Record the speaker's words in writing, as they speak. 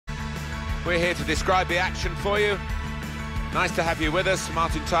We're here to describe the action for you. Nice to have you with us.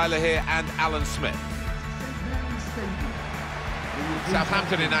 Martin Tyler here and Alan Smith.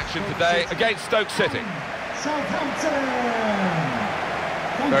 Southampton in action today against Stoke City.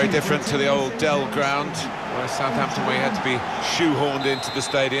 Very different to the old Dell ground, where Southampton we had to be shoehorned into the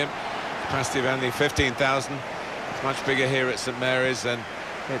stadium. Capacity of only 15,000. It's much bigger here at St Mary's, and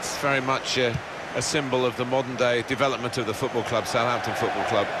it's very much a symbol of the modern-day development of the football club, Southampton Football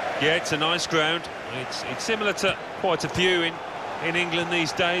Club. Yeah, it's a nice ground. It's similar to quite a few in England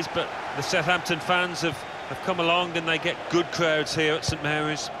these days, but the Southampton fans have come along and they get good crowds here at St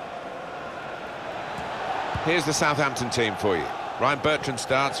Mary's. Here's the Southampton team for you. Ryan Bertrand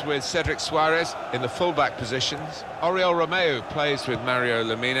starts with Cedric Suarez in the full-back positions. Oriol Romeu plays with Mario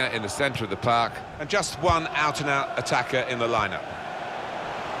Lemina in the centre of the park, and just one out-and-out attacker in the lineup.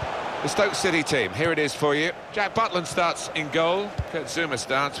 The Stoke City team, here it is for you. Jack Butland starts in goal. Kurt Zouma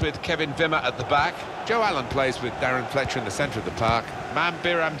starts with Kevin Wimmer at the back. Joe Allen plays with Darren Fletcher in the centre of the park.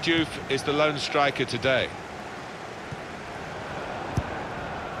 Biram Diouf is the lone striker today.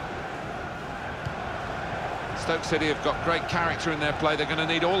 Stoke City have got great character in their play. They're going to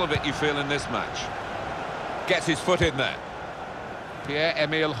need all of it, you feel, in this match. Gets his foot in there.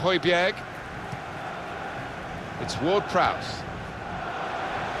 Pierre-Emile Højbjerg. It's Ward-Prowse.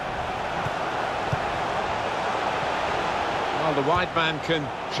 Well, the wide man can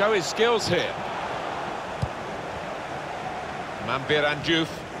show his skills here. Biram Diouf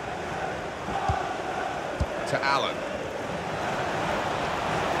to Allen.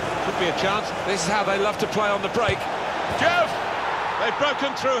 Could be a chance. This is how they love to play on the break. Diouf! They've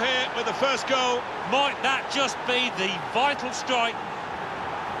broken through here with the first goal. Might that just be the vital strike?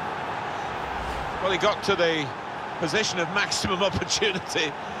 Well, he got to the position of maximum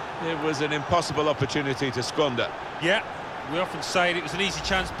opportunity. It was an impossible opportunity to squander. Yeah, we often say it was an easy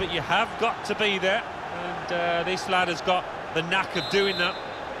chance, but you have got to be there. And this lad has got the knack of doing that.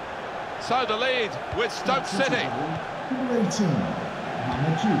 So the lead with Stoke City.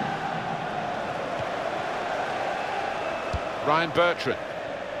 Ryan Bertrand.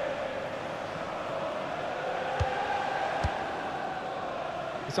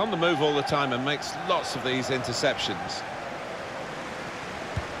 He's on the move all the time and makes lots of these interceptions.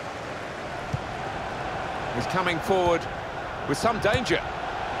 He's coming forward with some danger.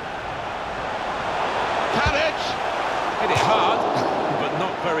 Tadic! Hit it hard, but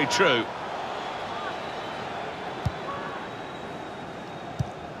not very true.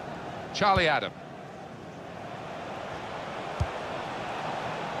 Charlie Adam.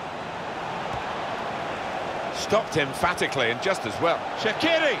 Stopped emphatically and just as well.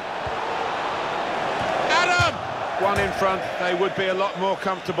 Shaqiri! Adam! One in front. They would be a lot more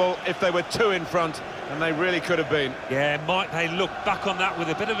comfortable if they were two in front, and they really could have been. Yeah, might they look back on that with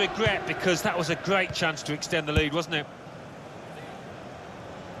a bit of regret, because that was a great chance to extend the lead, wasn't it?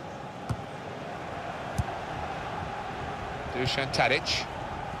 Dusan Tadic.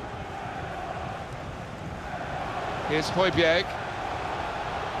 Here's Højbjerg.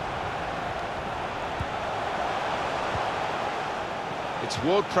 It's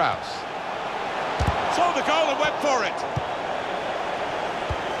Ward-Prowse. Saw the goal and went for it.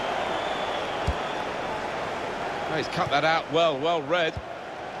 Oh, he's cut that out well read.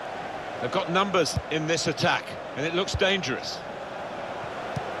 They've got numbers in this attack, and it looks dangerous.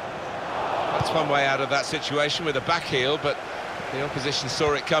 That's one way out of that situation with a back heel, but the opposition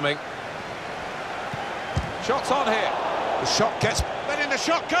saw it coming. Shots on here. The shot gets... letting the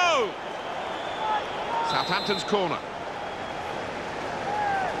shot go! Southampton's corner.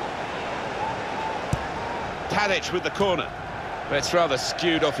 Tadic with the corner. But it's rather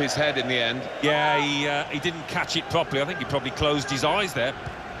skewed off his head in the end. Yeah, he didn't catch it properly. I think he probably closed his eyes there.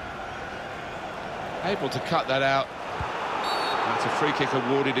 Able to cut that out. That's a free kick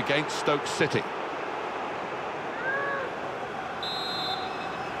awarded against Stoke City.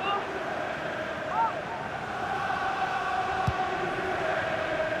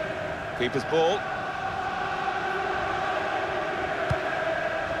 Keeper's ball.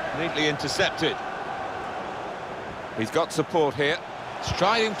 Neatly intercepted. He's got support here.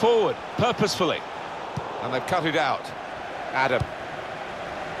 Striding forward, purposefully. And they've cut it out. Adam.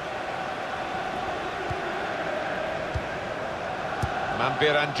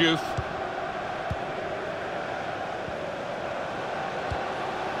 Biram Diouf.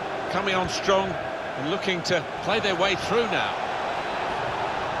 Coming on strong and looking to play their way through now.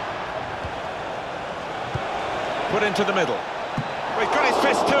 Put into the middle. Well, he's got his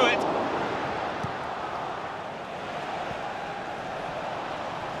fist to it.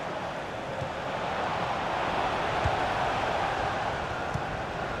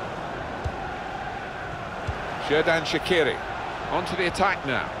 Xherdan Shaqiri onto the attack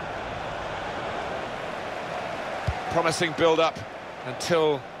now. Promising build-up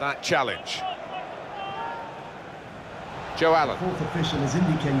until that challenge. Joe Allen. The fourth official has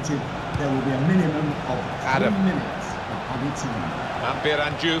indicated there will be a minimum of 3 minutes of added time. And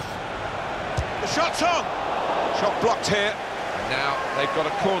Diouf. The shot's on! Shot blocked here. And now they've got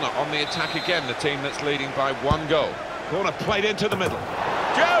a corner on the attack again, the team that's leading by 1 goal. Corner played into the middle.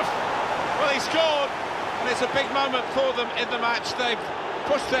 Diouf! Well, he scored, and it's a big moment for them in the match. They've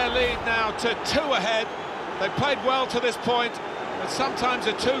pushed their lead now to 2 ahead. They've played well to this point, but sometimes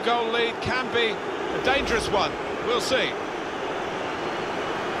a 2-goal lead can be a dangerous one. We'll see.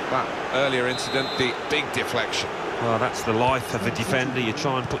 That earlier incident, the big deflection. Well, that's the life of a defender. You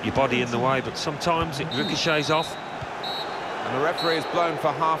try and put your body in the way, but sometimes it ricochets off. And the referee is blown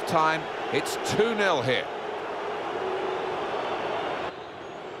for half-time. It's 2-0 here.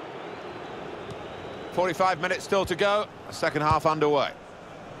 45 minutes still to go. The second half underway.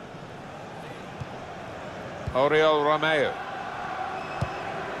 Oriol Romeu.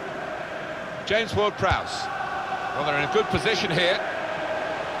 James Ward-Prowse. Well, they're in a good position here.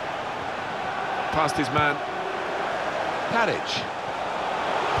 Past his man. Tadic.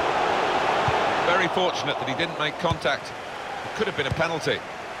 Very fortunate that he didn't make contact. It could have been a penalty,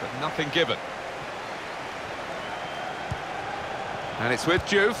 but nothing given. And it's with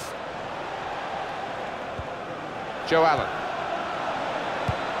Diouf. Joe Allen.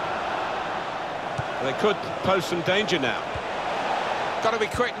 They could pose some danger now. Got to be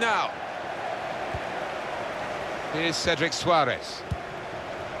quick now. Here's Cedric Suarez.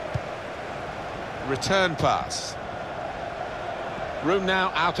 Return pass. Room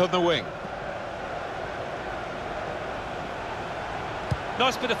now out on the wing.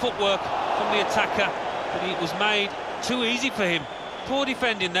 Nice bit of footwork from the attacker, but it was made too easy for him. Poor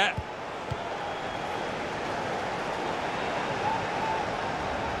defending that.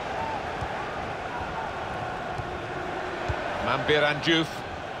 And Diouf.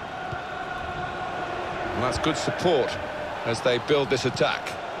 Well, that's good support as they build this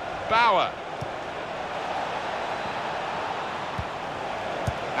attack. Bauer.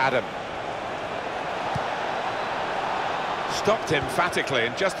 Adam. Stopped emphatically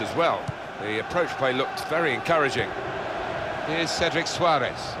and just as well. The approach play looked very encouraging. Here's Cedric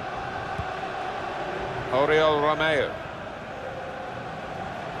Suarez. Oriol Romeu.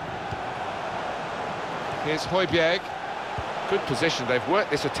 Here's Højbjerg. Good position. They've worked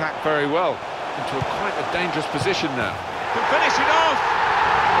this attack very well into quite a dangerous position now. Can finish it off.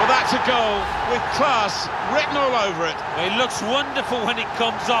 Well, that's a goal with class written all over it. It looks wonderful when it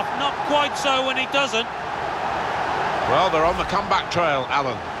comes off, not quite so when it doesn't. Well, they're on the comeback trail,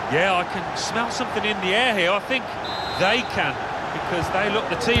 Alan. Yeah, I can smell something in the air here. I think they can, because they look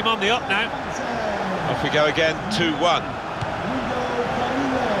the team on the up now. Off we go again, 2-1.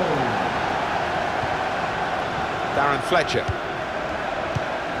 Darren Fletcher.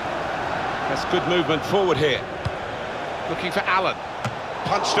 That's good movement forward here. Looking for Allen.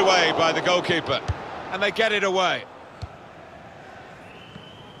 Punched away by the goalkeeper. And they get it away.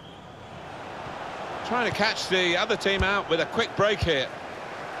 Trying to catch the other team out with a quick break here.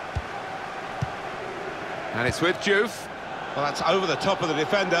 And it's with Diouf. Well, that's over the top of the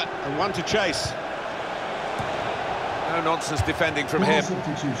defender and one to chase. No nonsense defending from him.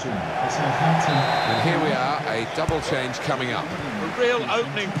 And here we are, a double change coming up. A real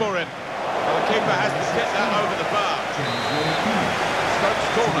opening for him. Well, the keeper has to get that over the bar. Stokes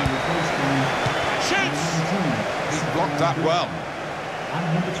corner. Shoots! He's blocked that well.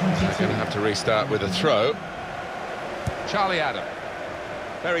 He's going to have to restart with a throw. Charlie Adam.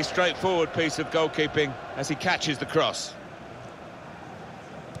 Very straightforward piece of goalkeeping as he catches the cross.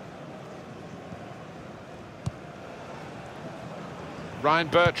 Ryan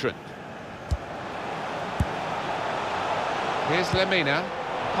Bertrand. Here's Lemina.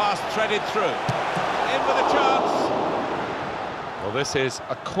 Pass threaded through. In with a chance. Well, this is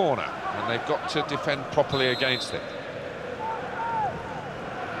a corner, and they've got to defend properly against it.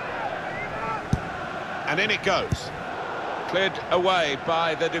 And in it goes. Cleared away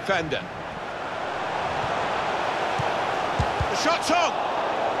by the defender. The shot's on!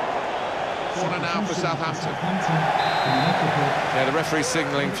 Corner now for Southampton. Yeah, the referee's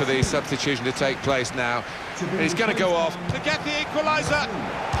signalling for the substitution to take place now. He's going to go off. To get the equaliser.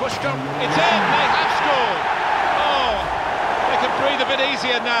 Pushed on. It's in. They have scored. Oh, they can breathe a bit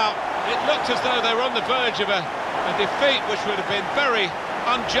easier now. It looked as though they were on the verge of a defeat, which would have been very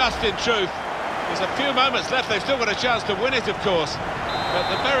unjust in truth. There's a few moments left. They've still got a chance to win it, of course. But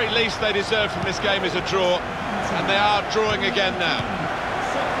the very least they deserve from this game is a draw. And they are drawing again now.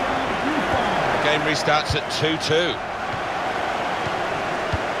 game restarts at 2-2.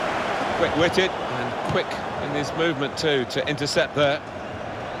 Quick-witted and quick in his movement too to intercept there.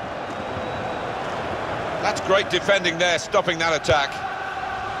 That's great defending there, stopping that attack.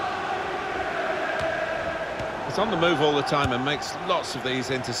 He's on the move all the time and makes lots of these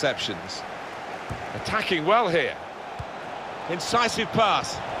interceptions. Attacking well here. Incisive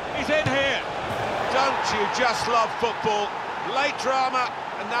pass. He's in here. Don't you just love football? Late drama,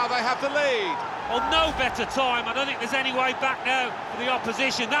 and now they have the lead. Well, no better time. I don't think there's any way back now for the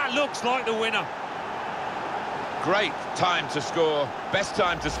opposition. That looks like the winner. Great time to score. Best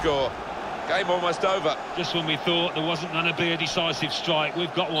time to score. Game almost over. Just when we thought there wasn't going to be a decisive strike,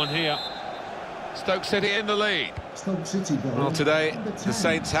 we've got one here. Stoke City in the lead. Stoke City goal. Well, today the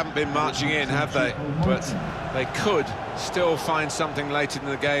Saints haven't been marching in, have they? But they could still find something late in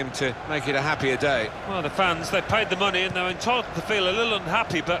the game to make it a happier day. Well, the fans, they paid the money and they're entitled to feel a little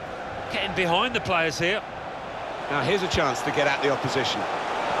unhappy, but getting behind the players here. Now here's a chance to get at the opposition.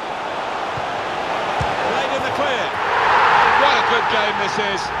 Played in the clear. What a good game this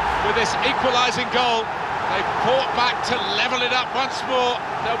is. With this equalising goal, they've fought back to level it up once more.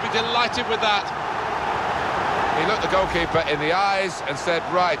 They'll be delighted with that. He looked the goalkeeper in the eyes and said,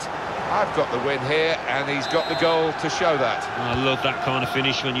 right, I've got the win here, and he's got the goal to show that. I love that kind of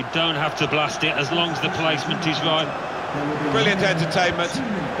finish when you don't have to blast it as long as the placement is right. Brilliant entertainment.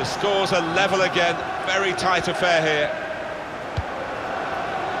 The scores are level again. Very tight affair here.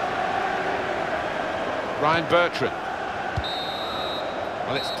 Ryan Bertrand.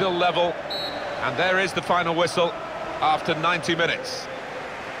 Well, it's still level, and there is the final whistle after 90 minutes.